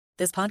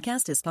This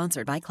podcast is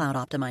sponsored by Cloud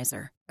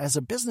Optimizer. As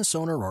a business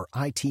owner or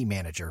IT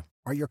manager,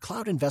 are your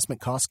cloud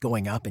investment costs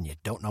going up and you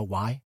don't know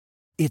why?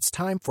 It's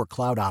time for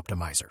Cloud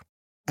Optimizer.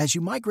 As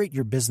you migrate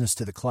your business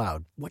to the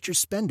cloud, what you're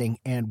spending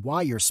and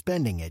why you're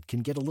spending it can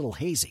get a little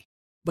hazy.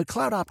 But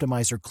Cloud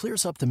Optimizer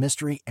clears up the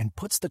mystery and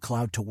puts the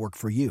cloud to work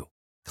for you.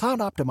 Cloud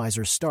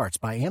Optimizer starts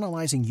by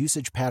analyzing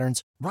usage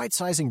patterns,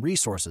 right-sizing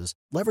resources,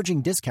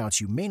 leveraging discounts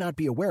you may not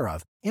be aware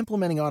of,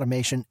 implementing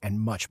automation, and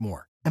much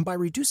more. And by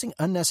reducing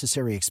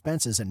unnecessary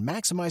expenses and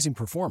maximizing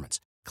performance,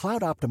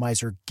 Cloud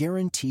Optimizer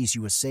guarantees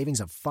you a savings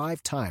of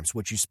 5 times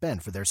what you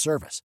spend for their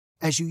service.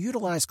 As you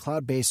utilize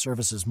cloud-based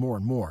services more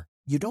and more,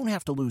 you don't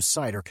have to lose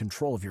sight or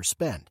control of your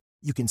spend.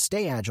 You can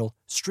stay agile,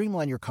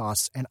 streamline your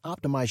costs, and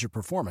optimize your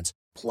performance,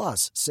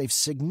 plus save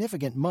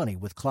significant money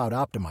with Cloud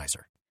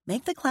Optimizer.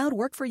 Make the cloud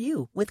work for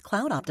you with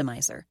Cloud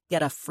Optimizer.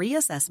 Get a free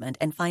assessment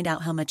and find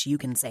out how much you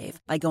can save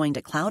by going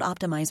to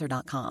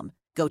cloudoptimizer.com.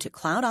 Go to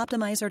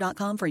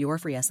cloudoptimizer.com for your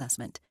free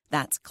assessment.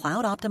 That's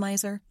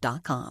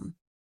cloudoptimizer.com.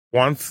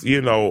 Once,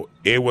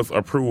 it was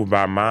approved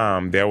by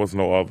Mom, there was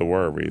no other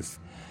worries.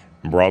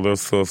 Brother,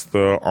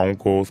 sister,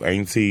 uncles,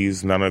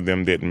 aunties, none of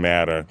them didn't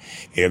matter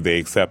if they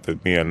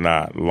accepted me or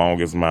not,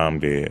 long as Mom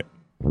did.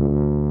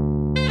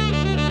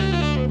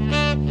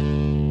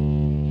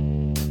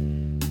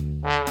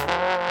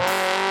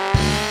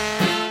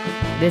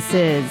 This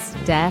is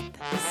Death,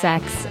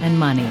 Sex, and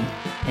Money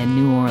in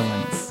New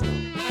Orleans.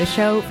 The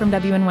show from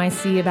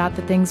WNYC about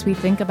the things we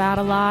think about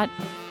a lot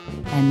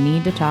and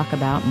need to talk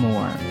about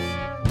more.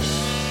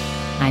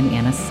 I'm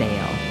Anna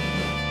Sale.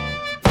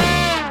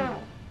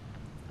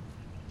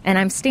 And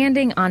I'm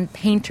standing on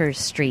Painters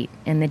Street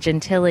in the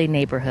Gentilly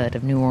neighborhood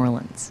of New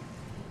Orleans.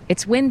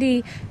 It's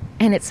windy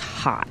and it's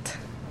hot.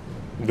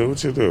 Do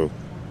what you do.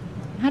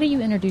 How do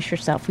you introduce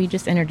yourself? Will you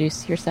just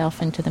introduce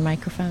yourself into the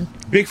microphone?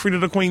 Big Freedia,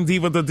 the Queen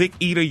Diva, the Dick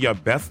Eater, your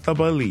best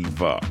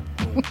believer.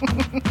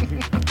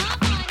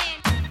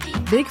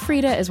 Big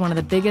Freedia is one of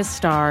the biggest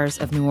stars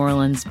of New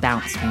Orleans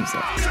bounce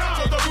music.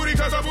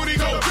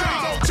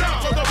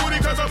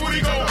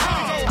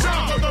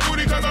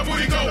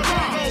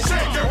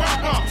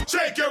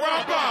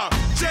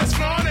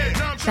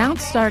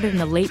 Bounce started in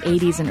the late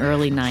 80s and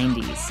early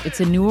 90s.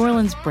 It's a New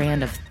Orleans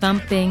brand of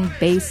thumping,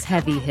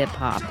 bass-heavy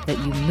hip-hop that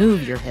you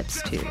move your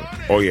hips to.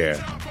 Oh, yeah.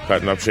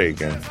 Cutting up,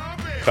 shaking.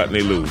 Cutting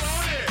it loose.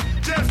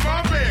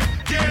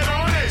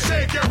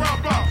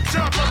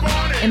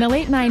 In the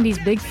late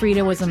 90s, Big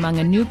Freedia was among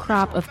a new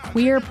crop of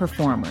queer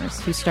performers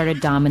who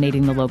started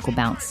dominating the local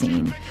bounce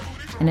scene.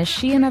 And as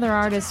she and other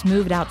artists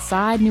moved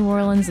outside New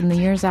Orleans in the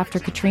years after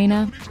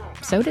Katrina,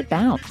 so did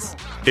bounce.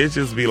 It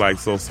just be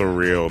so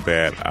surreal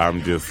that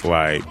I'm just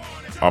a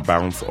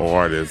bounce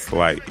artist.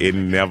 It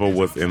never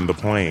was in the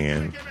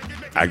plan.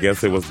 I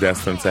guess it was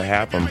destined to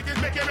happen.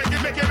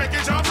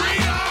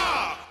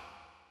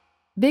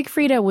 Big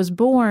Freedia was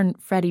born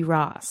Freddie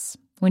Ross.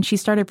 When she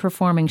started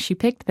performing, she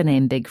picked the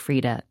name Big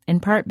Freedia, in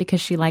part because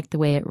she liked the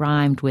way it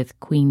rhymed with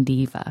Queen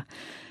Diva.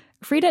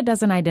 Freedia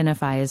doesn't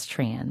identify as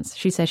trans.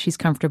 She says she's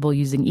comfortable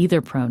using either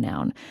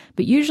pronoun,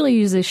 but usually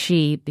uses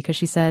she because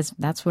she says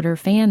that's what her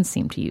fans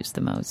seem to use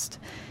the most.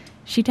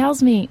 She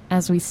tells me,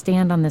 as we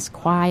stand on this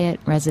quiet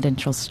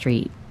residential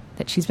street,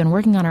 that she's been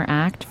working on her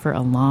act for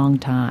a long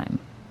time.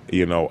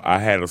 I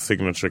had a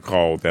signature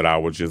call that I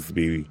would just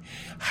be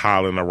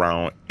hollering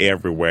around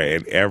everywhere,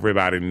 and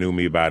everybody knew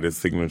me by this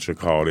signature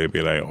call. They'd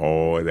be like,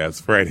 oh, that's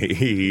Freddie.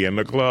 He in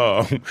the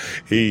club. Tell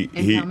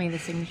me the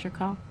signature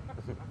call.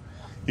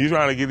 He's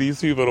trying to get these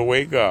people to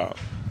wake up.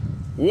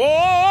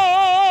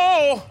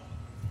 Whoa!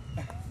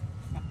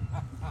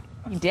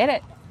 You did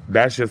it.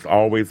 That's just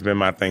always been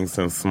my thing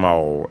since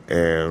small.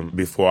 And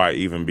before I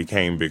even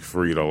became Big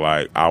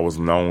Freedia, I was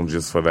known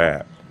just for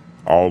that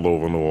all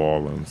over New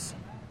Orleans.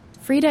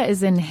 Freedia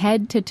is in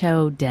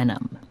head-to-toe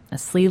denim, a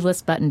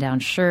sleeveless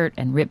button-down shirt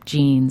and ripped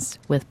jeans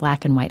with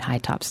black and white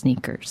high-top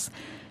sneakers.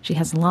 She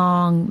has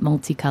long,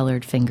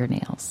 multicolored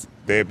fingernails.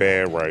 They're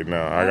bad right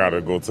now. I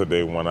gotta go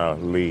today when I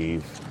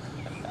leave.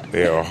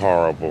 They are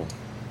horrible.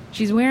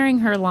 She's wearing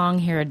her long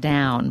hair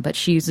down, but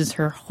she uses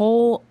her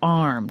whole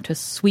arm to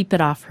sweep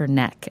it off her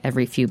neck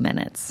every few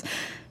minutes.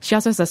 She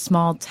also has a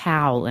small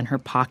towel in her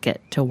pocket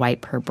to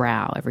wipe her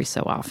brow every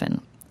so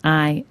often.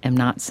 I am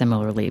not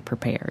similarly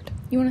prepared.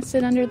 You want to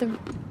sit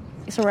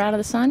so we're out of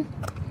the sun?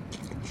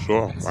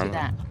 Sure. Let's do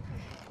that.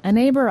 A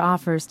neighbor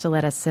offers to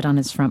let us sit on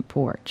his front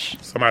porch.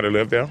 Somebody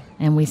live there?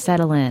 And we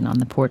settle in on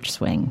the porch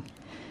swing.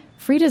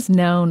 Freedia's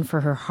known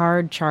for her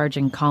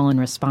hard-charging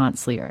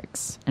call-and-response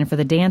lyrics and for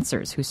the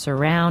dancers who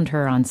surround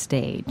her on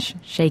stage,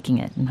 shaking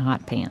it in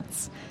hot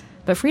pants.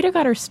 But Freedia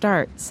got her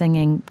start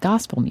singing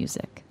gospel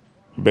music.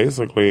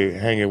 Basically,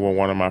 hanging with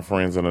one of my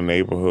friends in the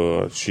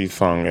neighborhood, she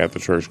sung at the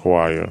church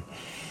choir,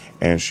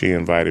 and she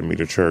invited me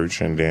to church,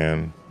 and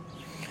then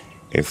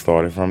it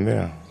started from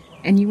there.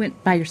 And you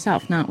went by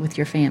yourself, not with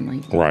your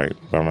family? Right,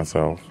 by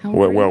myself. How old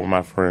were you? Well, with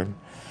my friend.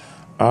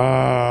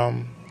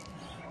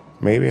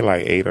 Maybe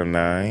 8 or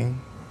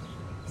 9.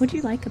 What do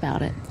you like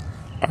about it?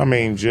 I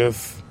mean,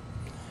 just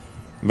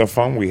the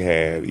fun we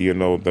had,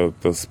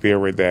 the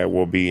spirit that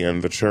will be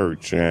in the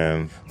church,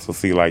 and to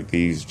see like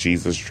these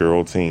Jesus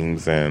drill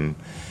teams and,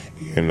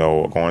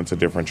 going to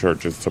different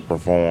churches to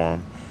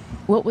perform.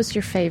 What was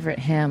your favorite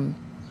hymn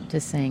to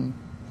sing?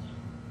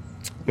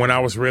 When I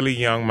was really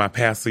young, my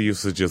pastor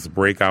used to just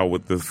break out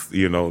with this,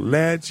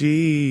 let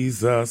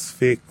Jesus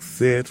fix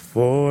it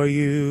for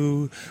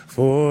you.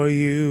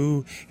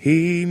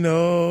 He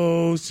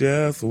knows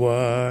just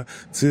what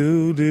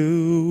to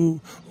do.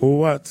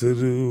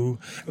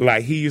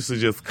 Like, he used to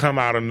just come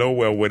out of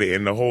nowhere with it,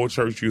 and the whole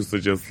church used to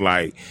just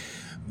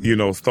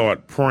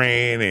start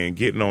praying and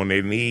getting on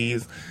their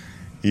knees.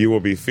 You will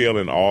be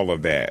feeling all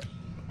of that.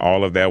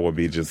 All of that will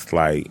be just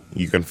like,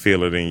 you can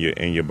feel it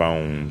in your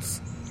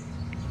bones.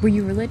 Were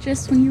you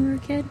religious when you were a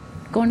kid,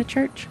 going to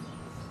church?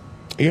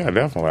 Yeah,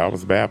 definitely. I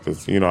was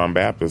Baptist. I'm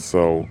Baptist,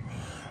 so,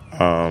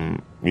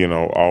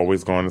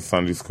 always going to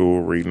Sunday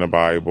school, reading the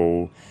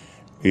Bible,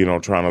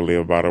 trying to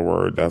live by the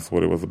word. That's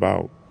what it was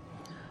about.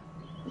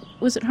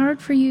 Was it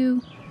hard for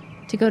you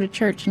to go to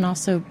church and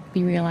also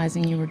be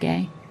realizing you were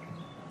gay?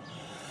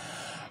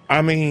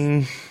 I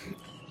mean,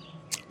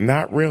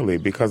 not really,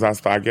 because I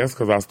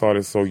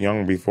started so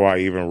young before I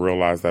even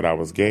realized that I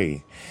was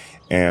gay.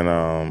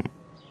 And,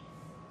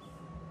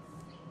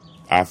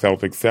 I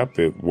felt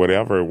accepted,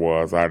 whatever it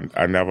was.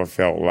 I never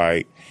felt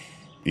like,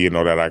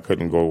 that I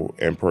couldn't go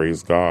and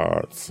praise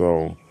God.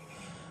 So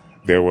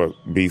there would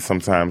be some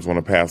times when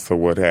a pastor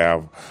would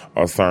have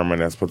a sermon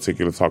that's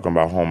particularly talking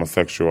about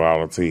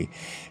homosexuality,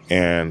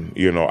 and,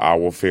 I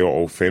will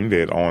feel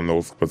offended on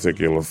those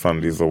particular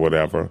Sundays or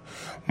whatever.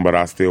 But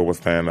I still would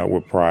stand up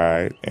with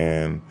pride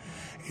and,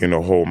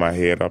 hold my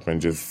head up and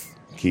just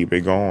keep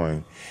it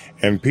going.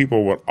 And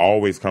people would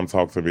always come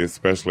talk to me,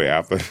 especially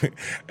after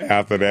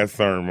that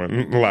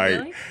sermon. Like,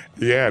 really?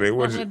 Yeah, they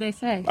would. What did they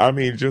say? I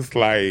mean, just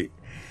like,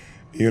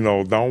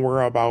 don't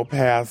worry about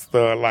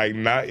pastor. Like,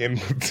 not in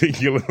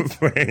particular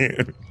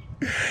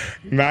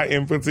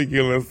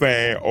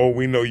saying, oh,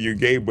 we know you're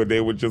gay, but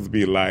they would just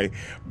be like,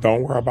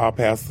 don't worry about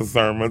pastor's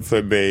sermon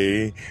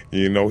today.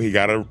 He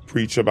got to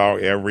preach about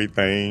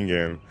everything.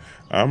 And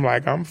I'm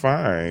like, I'm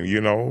fine,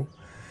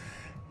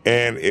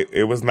 And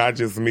it was not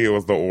just me, it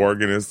was the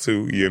organist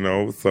too,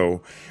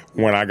 So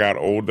when I got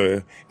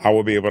older, I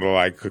would be able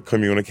to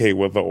communicate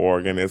with the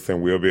organist,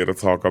 and we'll be able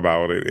to talk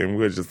about it. And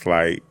we're just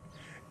like,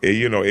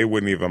 it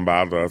wouldn't even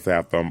bother us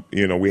after,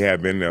 we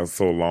had been there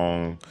so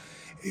long.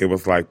 It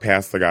was like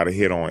pastor got a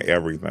hit on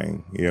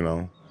everything,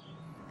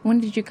 When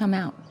did you come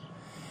out?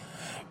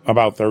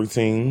 About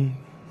 13.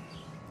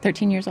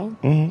 13 years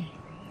old? Mm-hmm.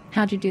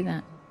 How'd you do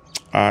that?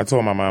 I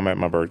told my mom at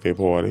my birthday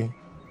party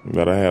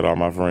that I had all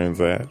my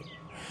friends at.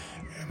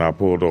 And I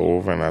pulled her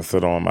over and I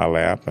sat on my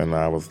lap, and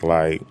I was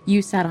like...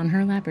 You sat on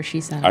her lap or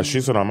she sat on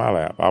She sat on my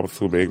lap. I was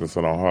too big to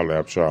sit on her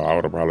lap, child. I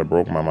would have probably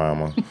broke my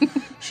mama.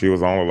 She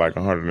was only like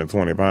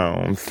 120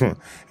 pounds.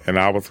 And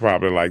I was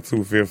probably like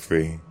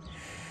 250.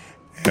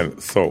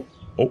 And so,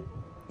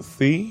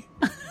 see?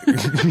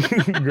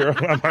 Girl,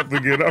 I'm about to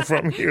get up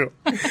from here.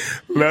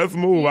 Let's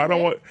move. I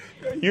don't want...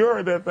 You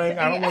heard that thing?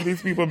 I don't want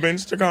these people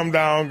bench to come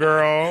down,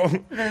 girl.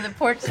 The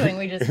porch swing,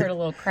 we just heard a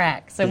little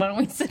crack. So why don't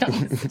we sit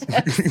on the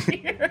steps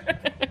here?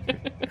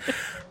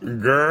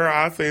 Girl,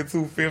 I said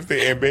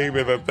 250, and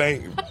baby, the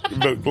thing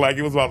looked like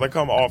it was about to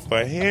come off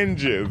the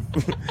hinges.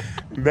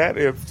 That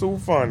is too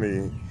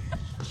funny.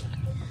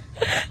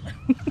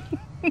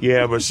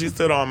 Yeah, but she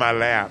stood on my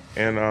lap,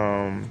 and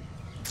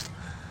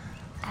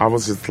I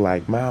was just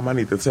like, Mom, I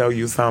need to tell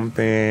you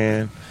something.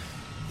 And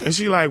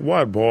she like,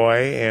 what,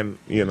 boy? And,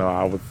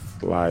 I was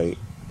like,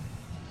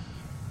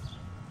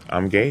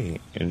 I'm gay.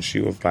 And she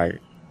was like,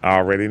 I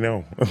already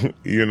know.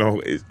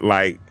 It's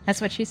like...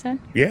 That's what she said?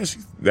 Yeah,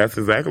 that's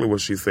exactly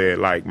what she said.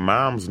 Like,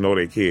 moms know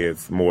their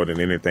kids more than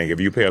anything. If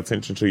you pay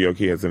attention to your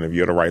kids and if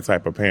you're the right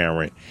type of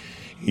parent,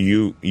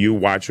 you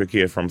watch your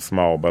kid from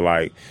small. But,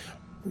 like,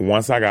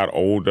 once I got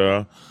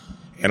older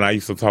and I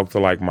used to talk to,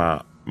 like,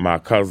 my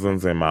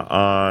cousins and my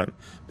aunt,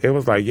 they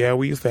was like, yeah,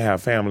 we used to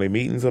have family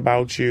meetings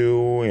about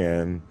you,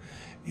 and,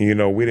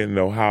 we didn't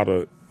know how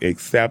to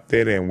accept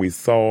it, and we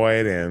saw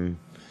it, and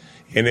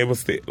it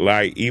was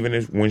like,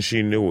 even when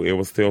she knew, it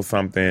was still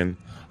something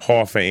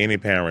hard for any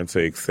parent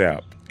to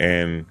accept,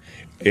 and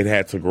it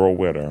had to grow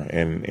with her,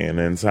 and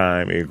in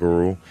time it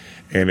grew,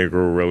 and it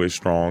grew really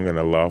strong, and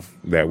the love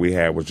that we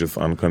had was just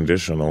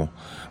unconditional.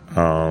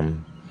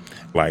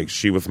 Like,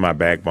 she was my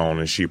backbone,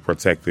 and she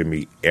protected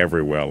me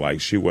everywhere.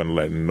 Like, she wouldn't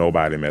let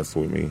nobody mess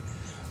with me.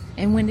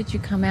 And when did you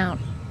come out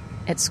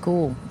at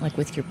school, like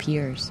with your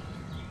peers?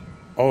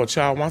 Oh,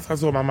 child, once I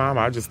told my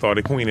mama, I just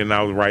started queening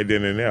out right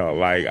then and there.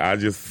 Like, I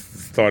just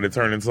started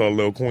turning into a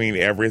little queen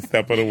every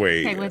step of the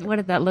way. Hey, what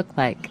did that look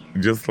like?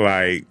 Just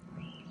like,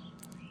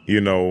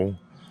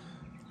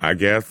 I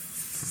guess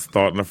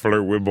starting to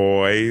flirt with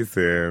boys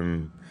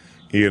and,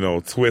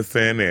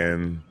 twisting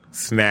and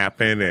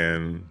snapping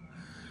and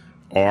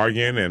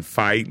arguing and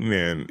fighting.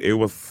 And it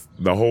was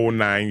the whole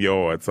 9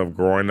 yards of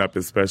growing up,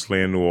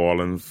 especially in New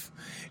Orleans,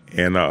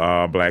 in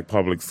a black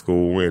public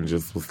school, and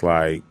just was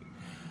like,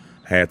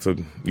 had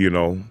to,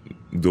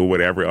 do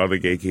what every other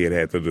gay kid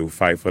had to do,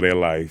 fight for their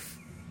life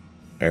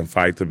and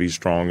fight to be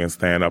strong and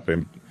stand up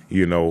and,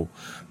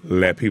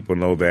 let people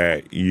know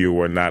that you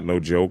were not no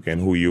joke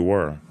and who you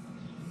were.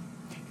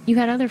 You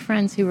had other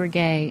friends who were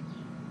gay.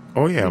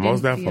 Oh, yeah, who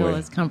most didn't definitely. Feel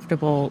as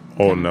comfortable.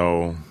 Oh,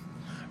 no.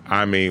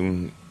 I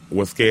mean,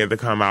 was scared to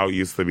come out,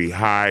 used to be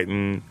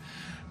hiding,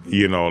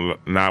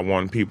 not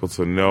wanting people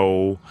to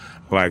know.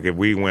 Like, if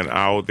we went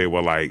out, they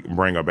would, like,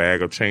 bring a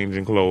bag of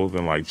changing clothes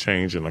and, like,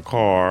 change in the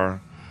car,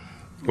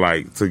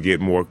 like, to get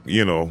more,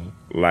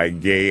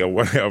 like, gay or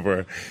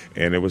whatever.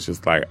 And it was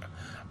just like,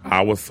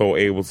 I was so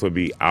able to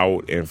be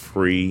out and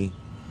free.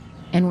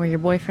 And were your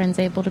boyfriends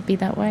able to be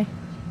that way?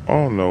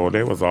 Oh, no,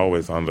 they was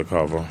always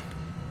undercover.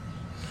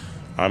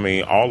 I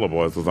mean, all the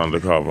boys was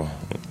undercover,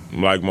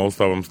 like most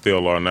of them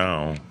still are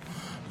now.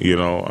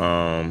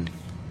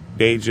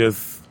 They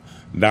just,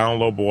 down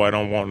low boy,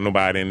 don't want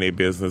nobody in their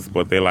business,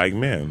 but they like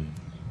men.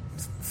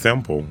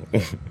 Simple.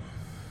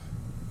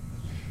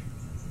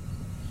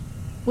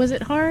 Was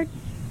it hard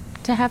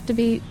to have to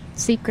be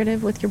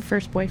secretive with your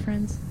first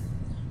boyfriends?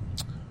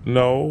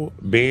 No,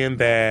 being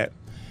that,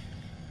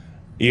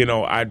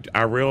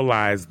 I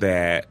realized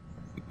that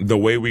the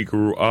way we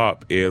grew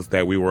up is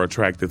that we were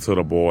attracted to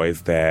the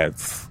boys that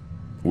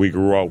we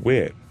grew up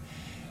with.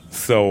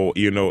 So,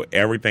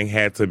 everything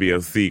had to be a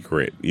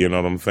secret, you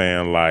know what I'm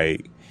saying?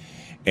 Like,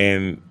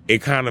 and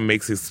it kind of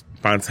makes it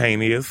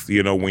spontaneous,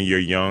 when you're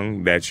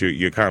young, that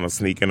you're kind of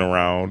sneaking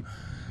around.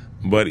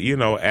 But,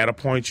 at a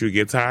point you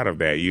get tired of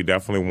that. You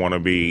definitely want to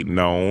be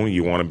known.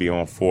 You want to be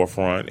on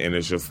forefront. And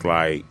it's just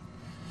like,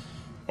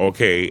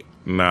 okay,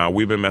 now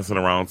we've been messing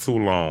around too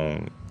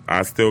long.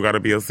 I still got to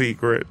be a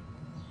secret.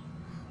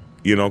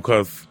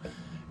 Because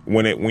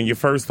when you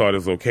first start,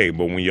 it's okay.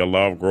 But when your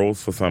love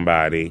grows for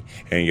somebody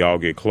and y'all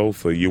get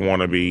closer, you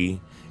want to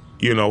be,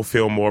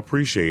 feel more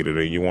appreciated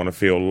and you want to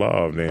feel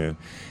loved. And,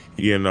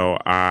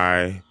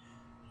 I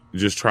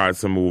just tried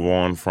to move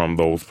on from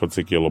those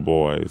particular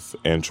boys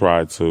and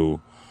try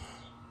to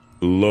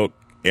look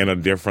in a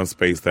different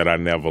space that I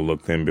never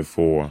looked in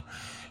before.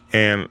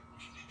 And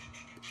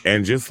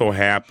just so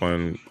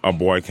happened, a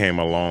boy came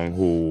along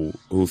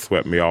who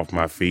swept me off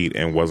my feet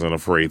and wasn't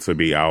afraid to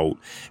be out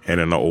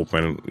and in the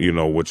open,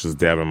 which is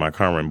Devin, my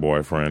current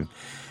boyfriend.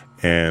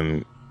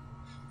 And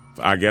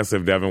I guess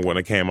if Devin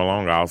wouldn't have came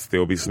along, I'll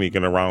still be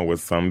sneaking around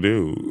with some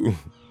dude.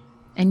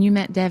 And you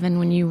met Devin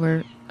when you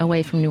were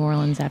away from New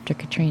Orleans after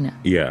Katrina?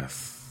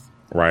 Yes,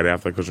 right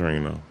after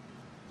Katrina.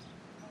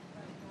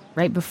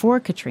 Right before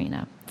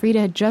Katrina, Freedia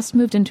had just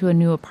moved into a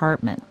new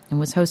apartment and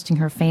was hosting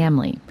her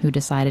family, who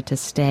decided to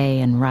stay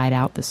and ride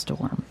out the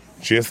storm.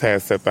 Just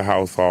had set the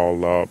house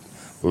all up,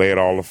 laid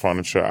all the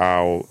furniture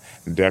out,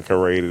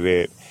 decorated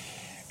it,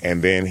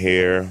 and then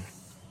here,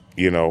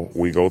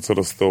 we go to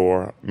the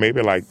store,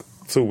 maybe like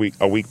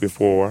a week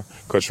before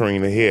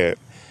Katrina hit.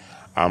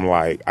 I'm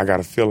like, I got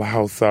to fill the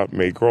house up,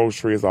 make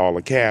groceries, all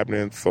the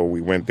cabinets, so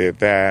we went did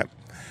that.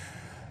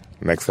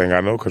 Next thing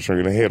I know,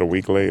 Katrina hit a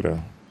week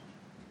later.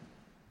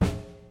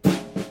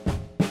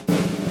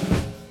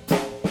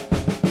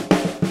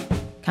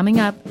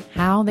 Coming up,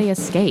 how they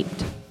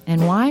escaped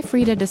and why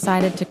Freedia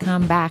decided to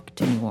come back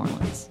to New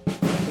Orleans.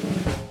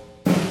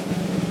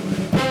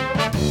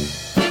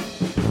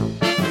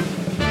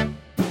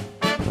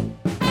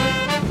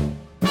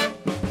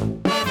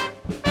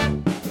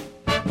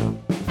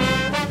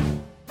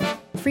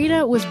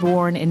 Freedia was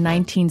born in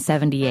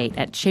 1978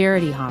 at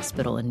Charity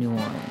Hospital in New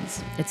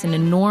Orleans. It's an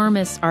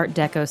enormous Art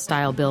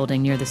Deco-style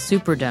building near the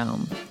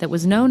Superdome that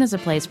was known as a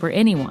place where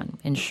anyone,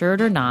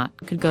 insured or not,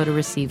 could go to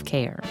receive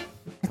care.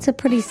 It's a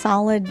pretty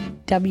solid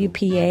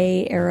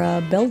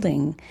WPA-era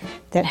building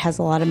that has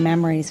a lot of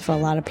memories for a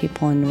lot of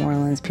people in New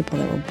Orleans, people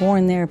that were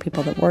born there,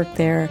 people that worked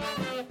there.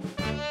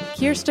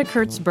 Kirsta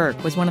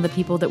Kurtz-Burke was one of the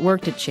people that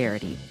worked at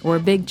Charity, or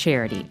Big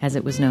Charity, as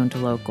it was known to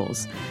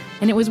locals.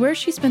 And it was where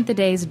she spent the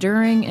days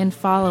during and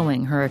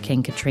following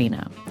Hurricane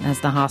Katrina,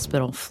 as the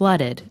hospital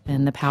flooded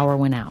and the power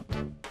went out.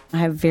 I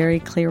have very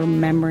clear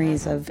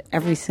memories of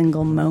every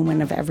single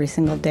moment of every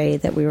single day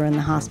that we were in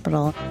the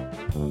hospital.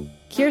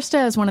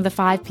 Kirsta is one of the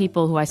 5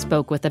 people who I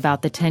spoke with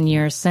about the 10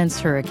 years since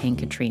Hurricane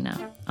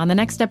Katrina. On the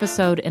next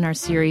episode in our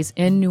series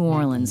In New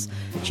Orleans,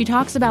 she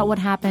talks about what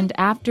happened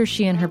after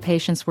she and her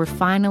patients were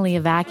finally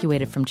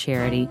evacuated from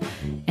Charity,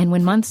 and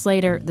when months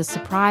later the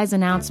surprise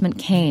announcement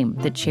came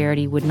that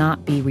Charity would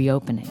not be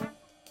reopening.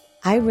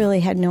 I really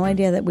had no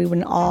idea that we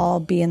would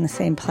all be in the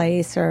same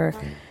place or,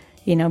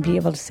 be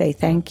able to say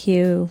thank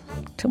you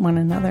to one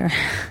another.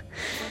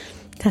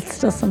 That's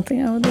still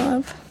something I would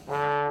love.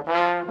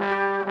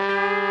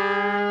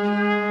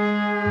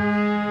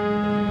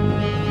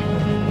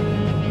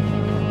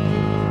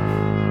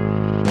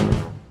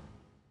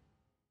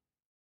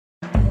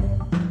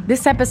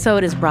 This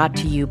episode is brought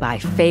to you by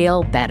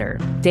Fail Better,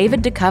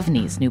 David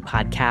Duchovny's new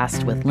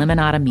podcast with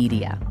Limonada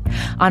Media.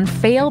 On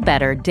Fail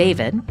Better,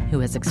 David, who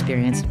has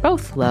experienced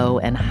both low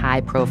and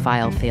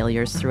high-profile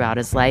failures throughout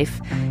his life,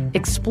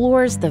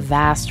 explores the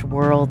vast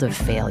world of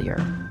failure,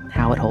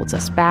 how it holds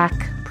us back,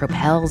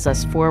 propels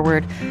us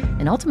forward,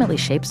 and ultimately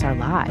shapes our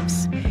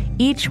lives.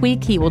 Each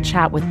week, he will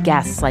chat with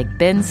guests like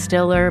Ben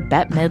Stiller,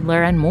 Bette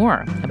Midler, and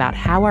more about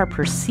how our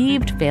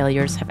perceived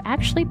failures have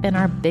actually been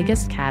our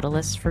biggest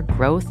catalysts for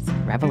growth,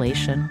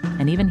 revelation,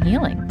 and even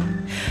healing.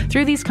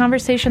 Through these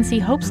conversations, he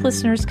hopes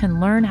listeners can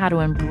learn how to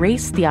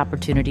embrace the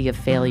opportunity of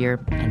failure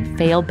and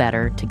fail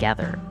better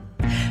together.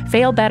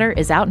 Fail Better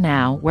is out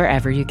now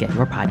wherever you get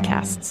your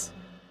podcasts.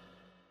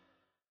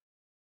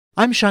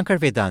 I'm Shankar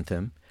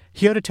Vedantam,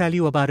 here to tell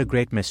you about a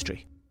great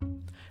mystery.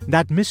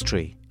 That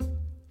mystery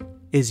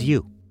is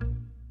you.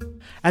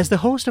 As the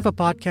host of a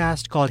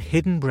podcast called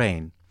Hidden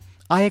Brain,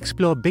 I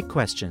explore big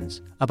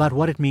questions about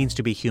what it means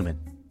to be human.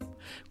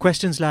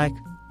 Questions like,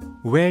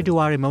 where do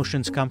our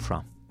emotions come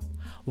from?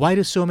 Why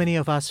do so many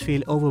of us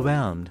feel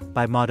overwhelmed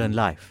by modern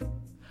life?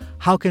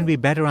 How can we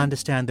better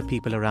understand the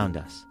people around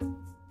us?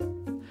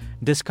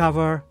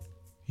 Discover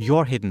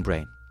your hidden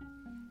brain.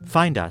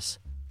 Find us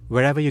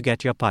wherever you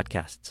get your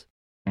podcasts.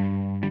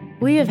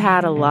 We have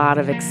had a lot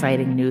of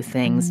exciting new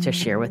things to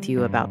share with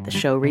you about the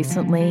show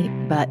recently,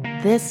 but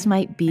this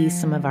might be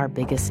some of our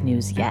biggest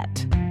news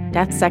yet.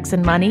 Death, Sex,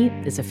 and Money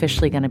is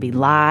officially going to be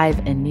live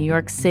in New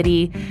York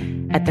City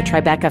at the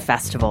Tribeca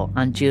Festival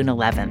on June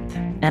 11th.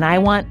 And I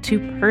want to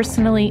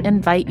personally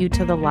invite you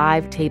to the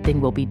live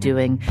taping we'll be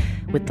doing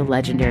with the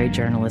legendary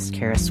journalist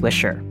Kara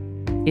Swisher.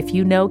 If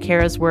you know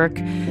Kara's work,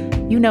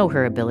 you know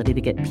her ability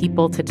to get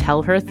people to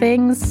tell her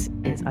things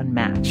is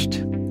unmatched.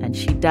 And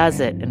she does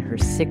it in her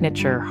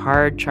signature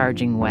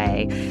hard-charging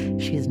way.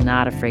 She's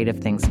not afraid of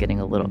things getting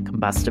a little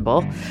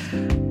combustible.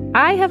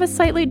 I have a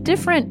slightly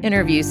different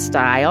interview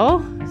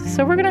style,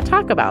 so we're going to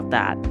talk about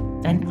that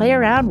and play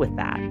around with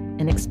that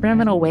in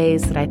experimental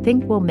ways that I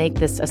think will make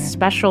this a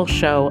special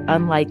show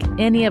unlike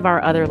any of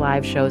our other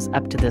live shows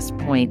up to this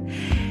point.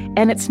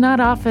 And it's not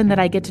often that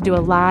I get to do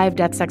a live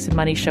Death, Sex, and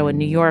Money show in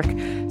New York,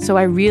 so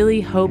I really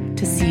hope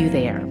to see you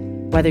there.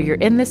 Whether you're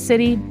in the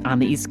city, on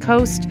the East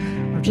Coast,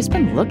 or just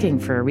been looking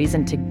for a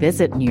reason to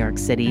visit New York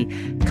City,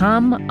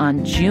 come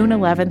on June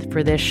 11th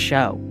for this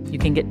show. You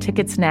can get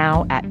tickets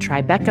now at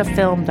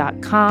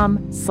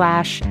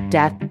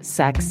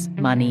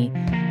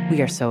tribecafilm.com/deathsexmoney.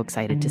 We are so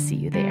excited to see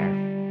you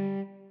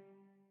there.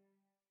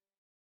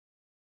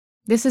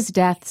 This is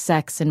Death,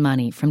 Sex, and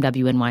Money from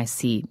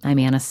WNYC. I'm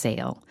Anna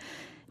Sale.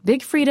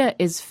 Big Freedia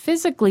is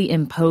physically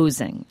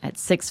imposing at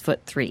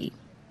 6'3".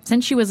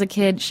 Since she was a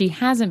kid, she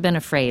hasn't been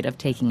afraid of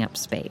taking up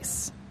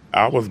space.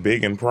 I was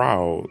big and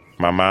proud.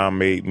 My mom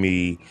made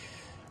me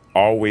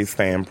always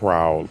stand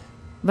proud.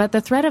 But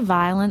the threat of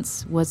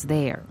violence was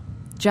there.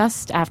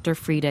 Just after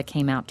Freedia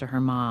came out to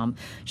her mom,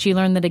 she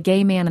learned that a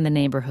gay man in the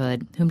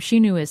neighborhood, whom she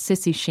knew as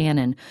Sissy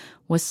Shannon,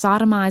 was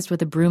sodomized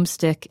with a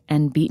broomstick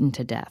and beaten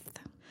to death.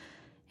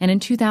 And in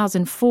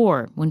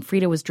 2004, when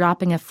Freedia was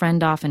dropping a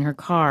friend off in her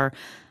car,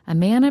 a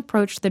man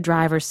approached the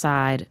driver's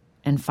side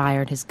and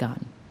fired his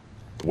gun.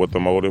 What the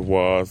motive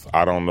was,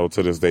 I don't know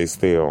to this day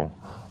still,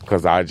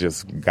 because I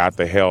just got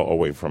the hell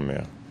away from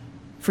there.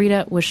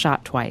 Freedia was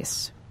shot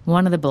twice.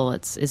 One of the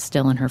bullets is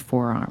still in her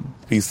forearm.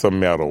 Piece of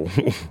metal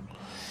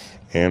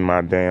in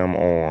my damn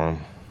arm.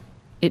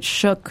 It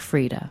shook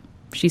Freedia.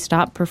 She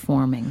stopped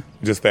performing.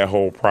 Just that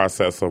whole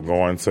process of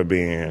going to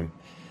being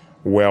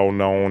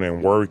well-known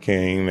and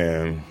working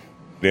and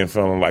then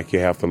feeling like you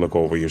have to look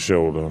over your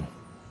shoulder.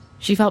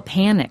 She felt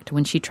panicked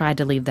when she tried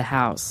to leave the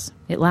house.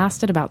 It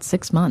lasted about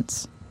 6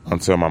 months.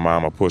 Until my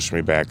mama pushed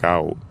me back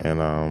out,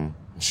 and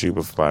she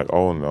was like,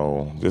 oh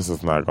no, this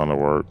is not going to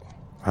work.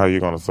 How are you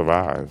going to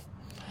survive?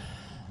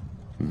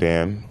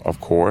 Then,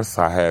 of course,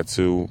 I had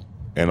to,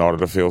 in order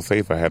to feel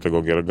safe, I had to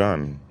go get a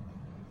gun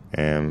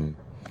and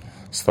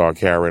start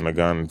carrying a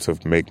gun to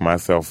make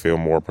myself feel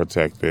more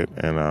protected,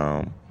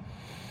 and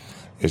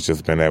it's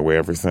just been that way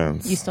ever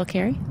since. You still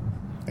carry?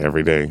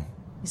 Every day.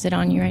 Is it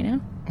on you right now?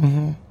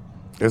 Mm-hmm.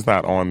 It's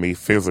not on me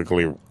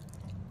physically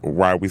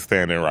while we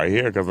standing right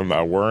here because I'm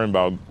not worrying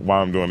about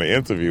while I'm doing the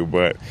interview,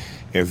 but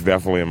it's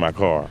definitely in my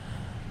car.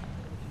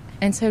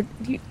 And so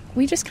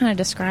we just kind of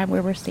describe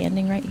where we're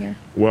standing right here?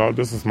 Well,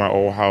 this is my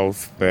old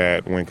house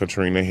that when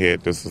Katrina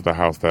hit, this is the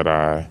house that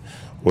I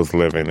was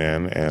living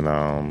in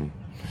and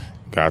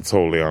got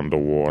totally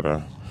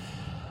underwater.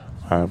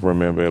 I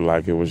remember it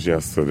like it was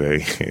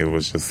yesterday. It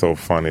was just so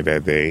funny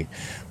that day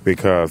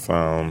because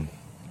a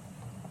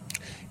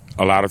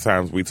lot of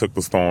times we took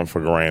the storm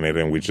for granted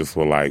and we just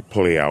would like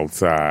play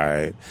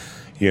outside,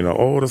 you know,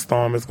 oh, the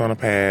storm is going to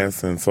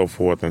pass and so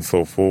forth and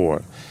so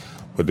forth.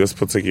 But this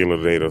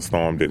particular day, the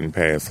storm didn't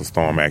pass. The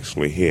storm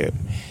actually hit.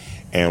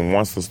 And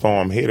once the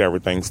storm hit,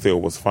 everything still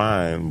was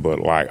fine. But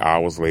like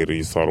hours later,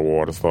 you saw the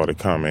water started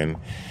coming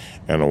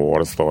and the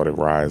water started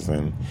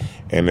rising.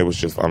 And it was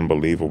just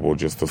unbelievable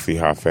just to see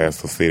how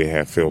fast the city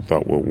had filled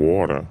up with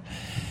water.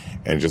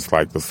 And just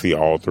like to see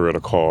all three of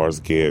the cars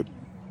get,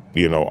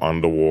 you know,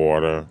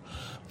 underwater.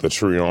 The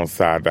tree on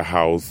side the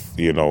house,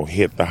 you know,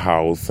 hit the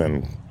house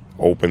and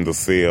opened the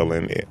seal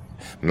and it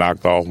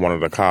knocked off one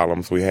of the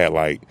columns. We had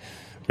like,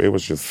 it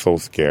was just so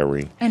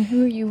scary. And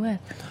who are you with?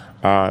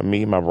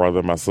 Me, my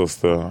brother, my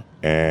sister,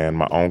 and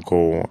my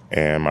uncle,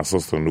 and my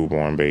sister's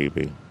newborn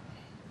baby.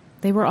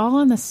 They were all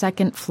on the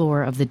second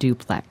floor of the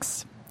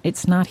duplex.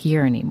 It's not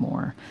here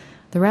anymore.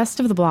 The rest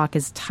of the block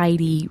is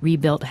tidy,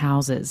 rebuilt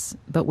houses,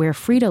 but where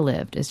Freedia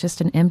lived is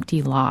just an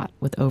empty lot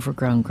with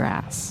overgrown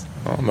grass.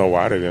 I don't know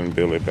why they didn't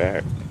build it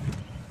back.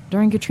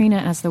 During Katrina,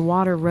 as the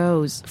water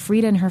rose,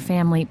 Freedia and her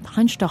family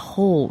punched a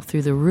hole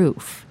through the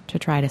roof to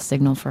try to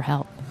signal for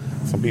help.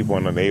 Some people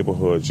in the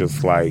neighborhood,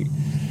 just like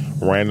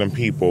random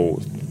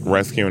people,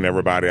 rescuing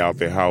everybody out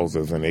their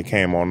houses, and they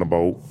came on the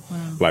boat. Wow.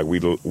 Like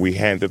we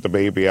handed the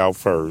baby out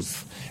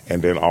first,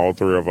 and then all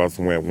three of us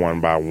went one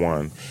by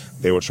one.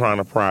 They were trying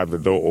to pry the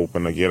door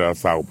open to get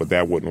us out, but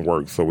that wouldn't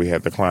work, so we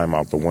had to climb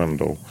out the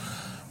window.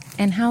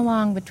 And how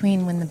long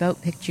between when the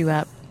boat picked you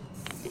up,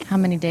 how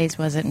many days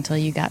was it until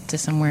you got to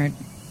somewhere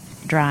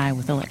dry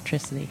with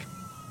electricity?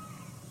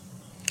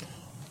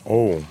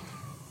 Oh,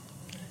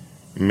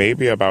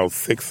 maybe about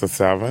 6 or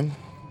 7.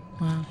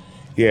 Wow.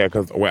 Yeah,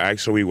 because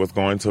actually we was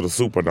going to the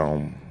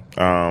Superdome.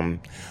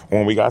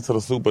 When we got to the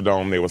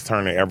Superdome, they was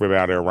turning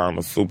everybody around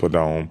the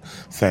Superdome,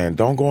 saying,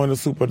 don't go in the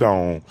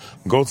Superdome,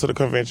 go to the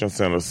convention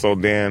center. So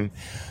then,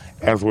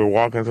 as we're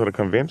walking to the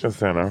convention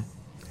center,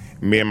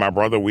 me and my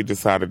brother, we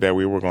decided that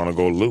we were going to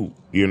go loot,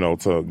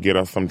 to get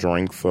us some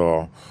drinks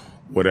or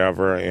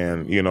whatever,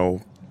 and,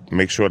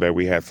 make sure that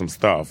we had some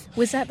stuff.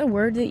 Was that the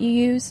word that you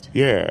used?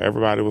 Yeah,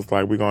 everybody was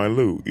like, we're going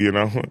to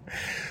loot,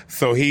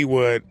 So he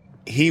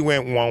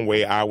went one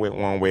way, I went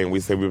one way, and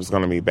we said we was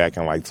going to meet back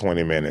in like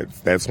 20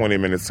 minutes. That 20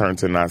 minutes turned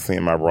to not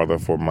seeing my brother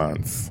for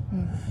months.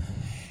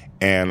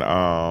 And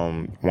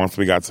once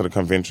we got to the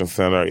convention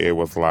center, it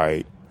was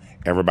like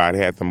everybody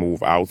had to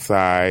move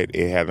outside.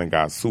 It hadn't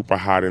got super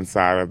hot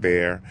inside of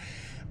there.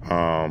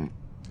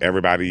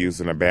 Everybody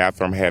using the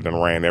bathroom hadn't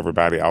ran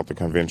everybody out the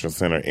convention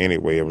center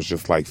anyway. It was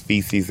just like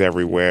feces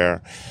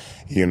everywhere,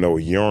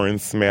 urine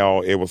smell.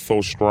 It was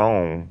so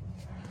strong.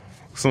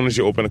 As soon as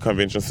you open the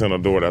convention center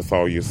door, that's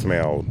all you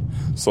smelled.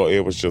 So it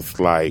was just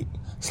like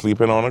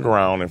sleeping on the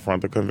ground in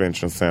front of the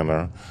convention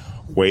center,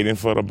 waiting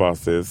for the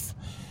buses.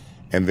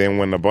 And then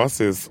when the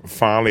buses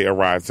finally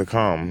arrived to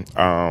come,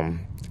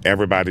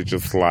 everybody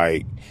just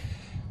like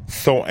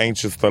so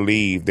anxious to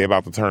leave, they're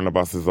about to turn the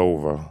buses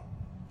over.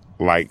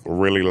 Like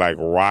really like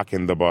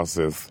rocking the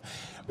buses.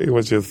 It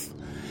was just,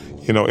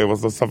 it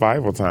was a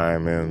survival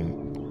time.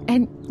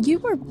 And you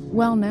were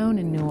well known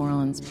in New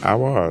Orleans. I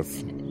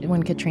was.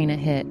 When Katrina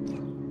hit.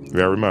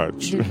 Very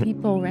much. Did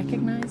people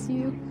recognize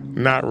you?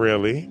 Not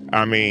really.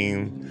 I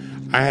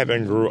mean, I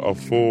hadn't grew a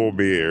full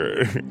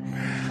beard,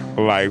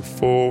 like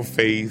full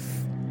face.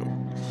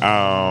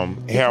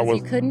 Hair was.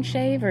 You couldn't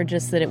shave, or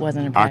just that it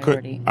wasn't a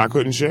priority? I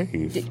couldn't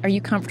shave. Are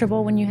you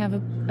comfortable when you have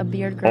a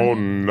beard growing? Oh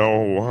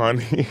no,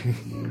 honey.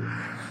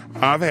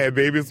 I've had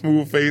baby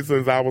smooth face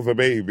since I was a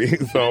baby,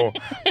 so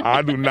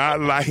I do not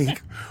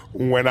like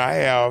when I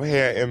have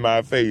hair in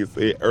my face.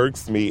 It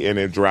irks me and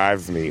it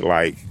drives me.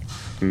 Like,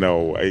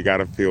 no, it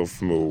gotta feel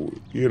smooth,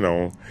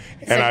 And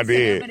I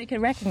did. Nobody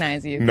could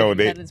recognize you. No,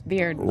 they had this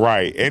beard.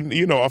 Right, and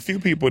a few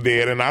people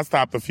did, and I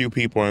stopped a few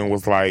people and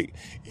was like,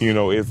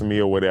 it's me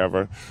or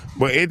whatever.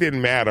 But it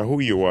didn't matter who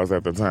you was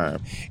at the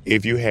time.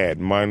 If you had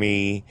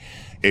money,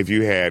 if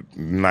you had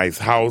nice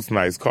house,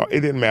 nice car,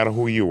 it didn't matter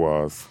who you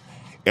was.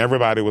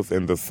 Everybody was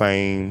in the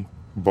same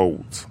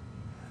boat,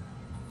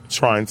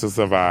 trying to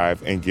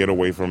survive and get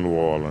away from New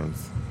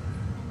Orleans.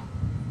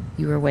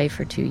 You were away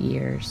for 2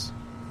 years.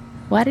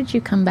 Why did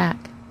you come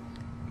back?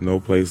 No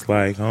place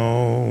like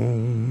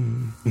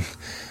home.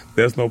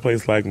 There's no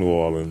place like New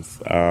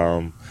Orleans.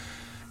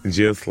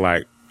 Just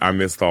like I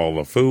missed all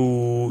the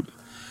food.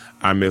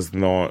 I missed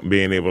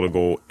being able to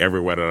go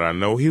everywhere that I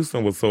know.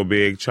 Houston was so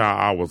big, child,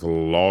 I was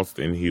lost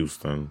in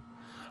Houston.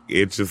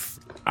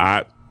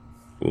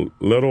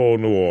 Little old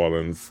New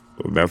Orleans,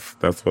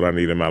 that's what I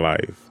need in my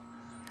life.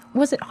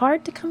 Was it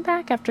hard to come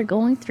back after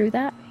going through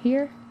that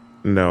here?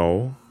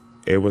 No.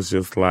 It was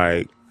just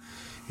like,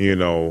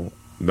 the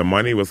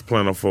money was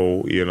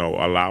plentiful.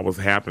 A lot was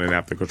happening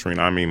after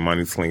Katrina. I mean,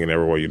 money slinging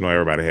everywhere.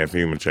 Everybody had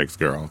FEMA checks,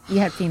 girl. You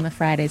had FEMA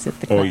Fridays at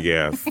the club. Oh,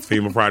 yes.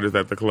 FEMA Fridays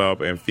at the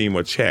club and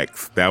FEMA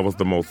checks. That was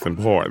the most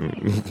important.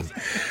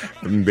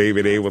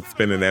 Baby, they were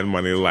spending that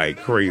money like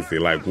crazy,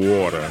 like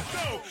water.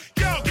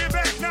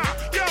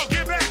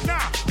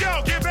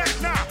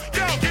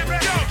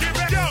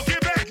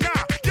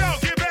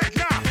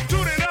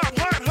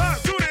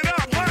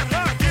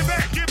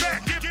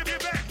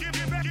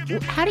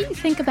 How do you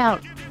think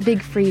about Big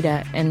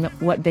Freedia and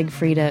what Big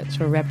Freedia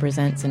sort of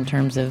represents in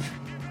terms of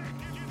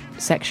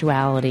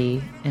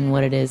sexuality and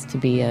what it is to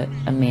be a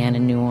man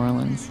in New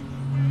Orleans?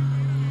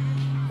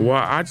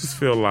 Well, I just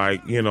feel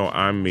like,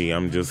 I'm me.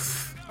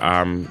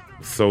 I'm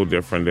so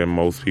different than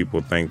most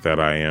people think that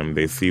I am.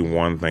 They see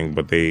one thing,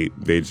 but they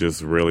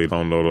just really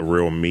don't know the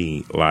real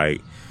me.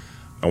 Like,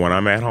 when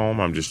I'm at home,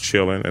 I'm just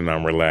chilling and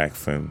I'm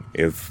relaxing.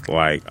 It's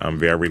like I'm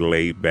very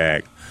laid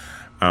back.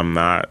 I'm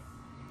not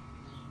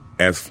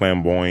as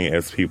flamboyant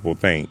as people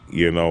think,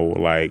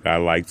 like I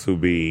like to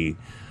be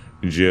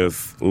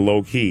just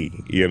low key.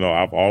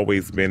 I've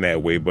always been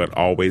that way, but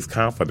always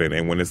confident.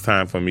 And when it's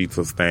time for me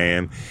to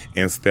stand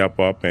and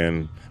step up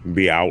and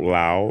be out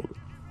loud,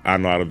 I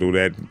know how to do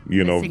that,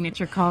 The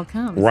signature call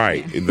comes.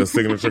 Right. Yeah. The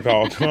signature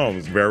call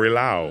comes very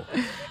loud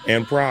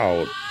and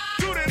proud.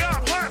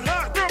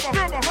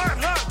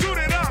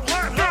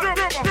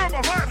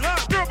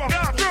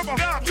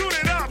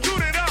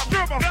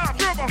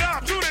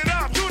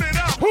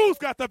 Who's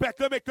got the back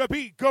to make the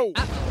beat go?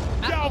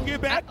 Y'all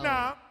get back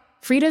now.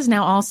 Frida's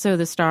now also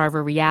the star of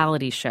a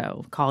reality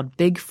show called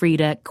Big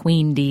Freedia,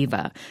 Queen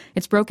Diva.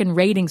 It's broken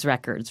ratings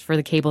records for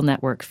the cable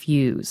network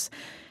Fuse.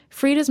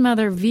 Frida's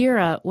mother,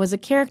 Vera, was a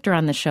character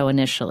on the show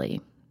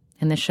initially,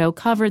 and the show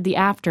covered the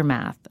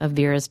aftermath of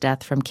Vera's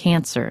death from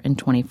cancer in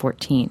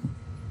 2014.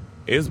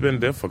 It's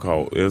been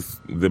difficult. It's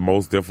the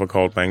most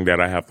difficult thing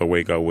that I have to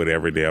wake up with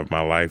every day of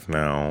my life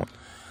now.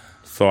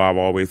 So I've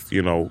always,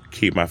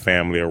 keep my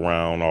family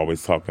around,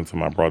 always talking to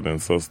my brother and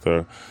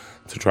sister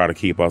to try to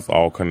keep us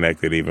all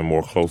connected even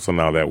more closer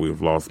now that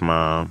we've lost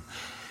Mom.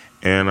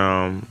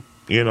 And,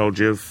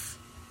 just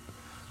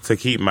to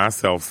keep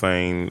myself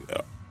sane,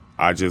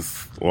 I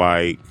just,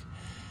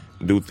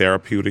 do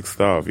therapeutic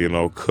stuff,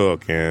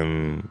 cook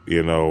and,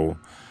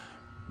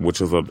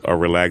 which is a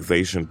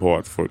relaxation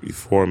part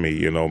for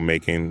me,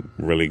 making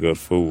really good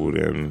food.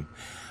 And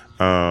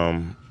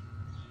I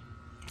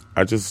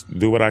just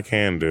do what I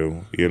can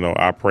do.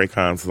 I pray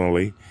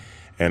constantly,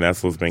 and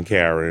that's what's been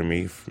carrying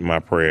me, my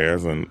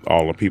prayers and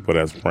all the people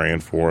that's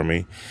praying for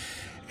me.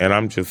 And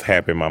I'm just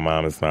happy my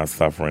mom is not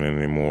suffering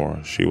anymore.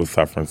 She was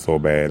suffering so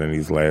bad in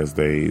these last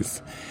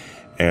days.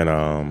 And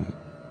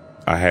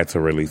I had to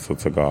release her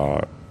to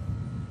God.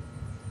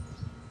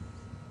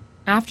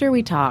 After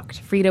we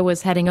talked, Freedia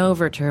was heading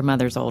over to her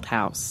mother's old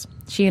house.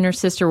 She and her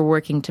sister were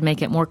working to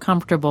make it more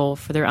comfortable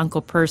for their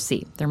Uncle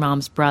Percy, their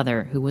mom's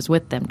brother, who was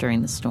with them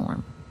during the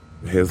storm.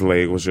 His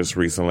leg was just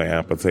recently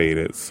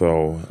amputated,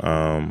 so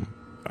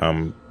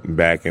I'm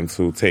back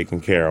into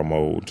taking care of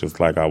mode, just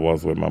like I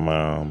was with my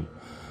mom.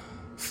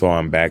 So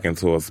I'm back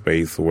into a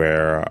space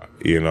where,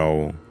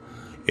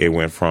 it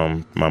went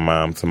from my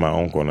mom to my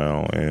uncle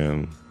now,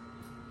 and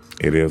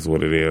it is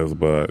what it is,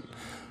 but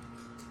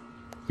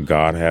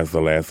God has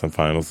the last and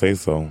final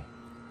say-so.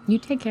 You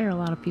take care of a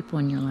lot of people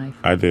in your life.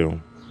 I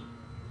do,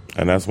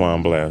 and that's why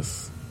I'm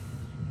blessed.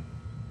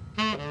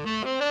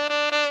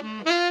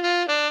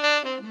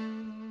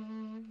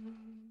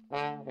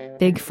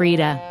 Big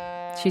Freedia.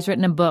 She's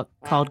written a book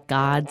called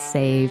God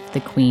Save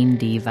the Queen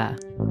Diva.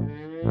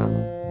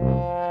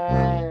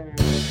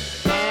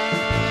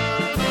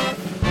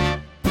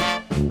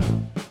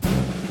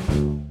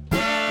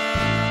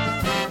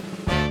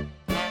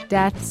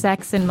 Death,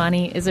 Sex, and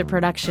Money is a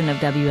production of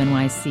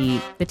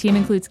WNYC. The team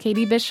includes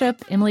Katie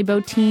Bishop, Emily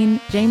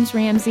Botine, James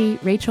Ramsey,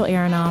 Rachel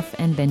Aronoff,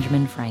 and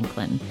Benjamin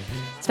Franklin.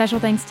 Special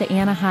thanks to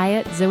Anna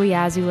Hyatt, Zoe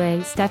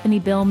Azule, Stephanie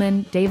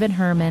Billman, David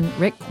Herman,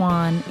 Rick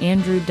Kwan,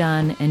 Andrew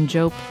Dunn, and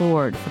Joe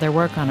Plord for their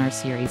work on our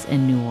series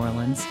in New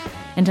Orleans,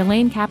 and to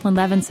Lane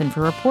Kaplan-Levinson for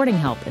reporting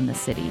help in the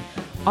city.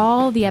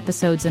 All the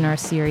episodes in our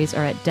series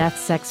are at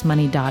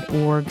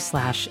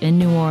deathsexmoney.org/in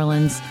New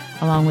Orleans,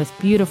 along with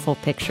beautiful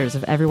pictures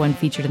of everyone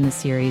featured in the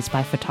series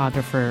by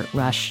photographer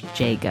Rush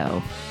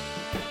Jago.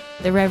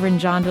 The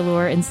Reverend John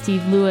DeLore and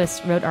Steve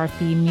Lewis wrote our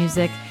theme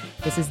music.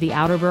 This is the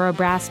Outerborough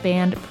Brass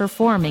Band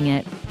performing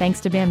it, thanks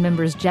to band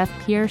members Jeff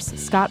Pierce,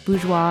 Scott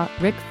Bourgeois,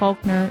 Rick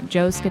Faulkner,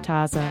 Joe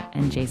Scatazza,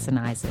 and Jason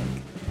Isaac.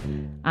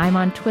 I'm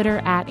on Twitter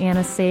at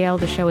Anna Sale.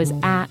 The show is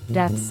at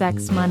Death,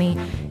 Sex, Money.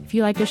 If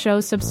you like the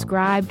show,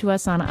 subscribe to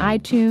us on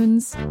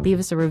iTunes. Leave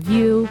us a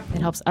review.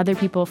 It helps other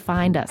people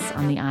find us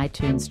on the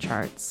iTunes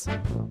charts.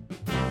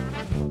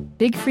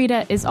 Big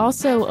Freedia is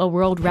also a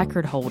world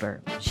record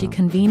holder. She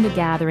convened a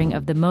gathering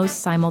of the most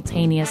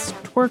simultaneous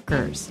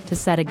twerkers to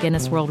set a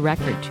Guinness World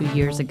Record 2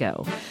 years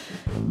ago.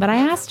 But I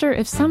asked her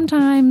if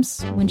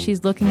sometimes when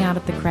she's looking out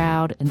at the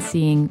crowd and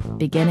seeing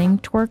beginning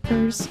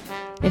twerkers,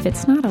 if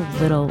it's not a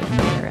little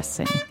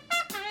embarrassing.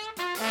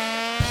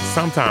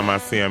 Sometimes I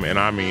see them, and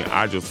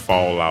I just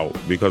fall out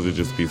because it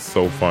just be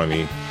so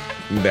funny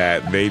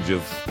that they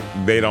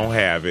don't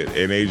have it,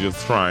 and they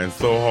just trying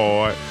so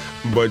hard.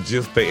 But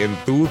just the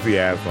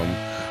enthusiasm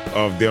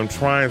of them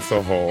trying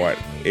so hard,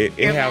 it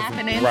You're has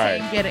laughing and right.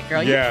 saying, "Get it,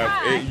 girl."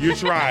 Yeah, you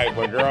tried,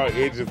 but girl,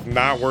 it's just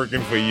not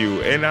working for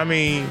you. And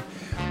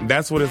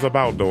that's what it's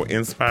about, though,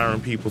 inspiring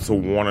people to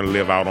want to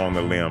live out on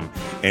the limb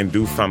and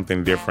do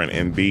something different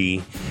and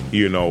be,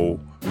 go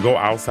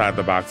outside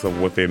the box of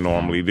what they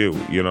normally do.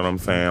 You know what I'm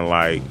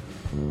saying?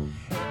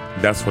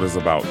 That's what it's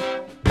about.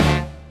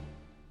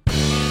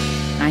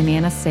 I'm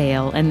Anna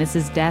Sale, and this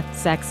is Death,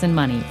 Sex, and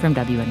Money from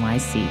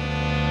WNYC.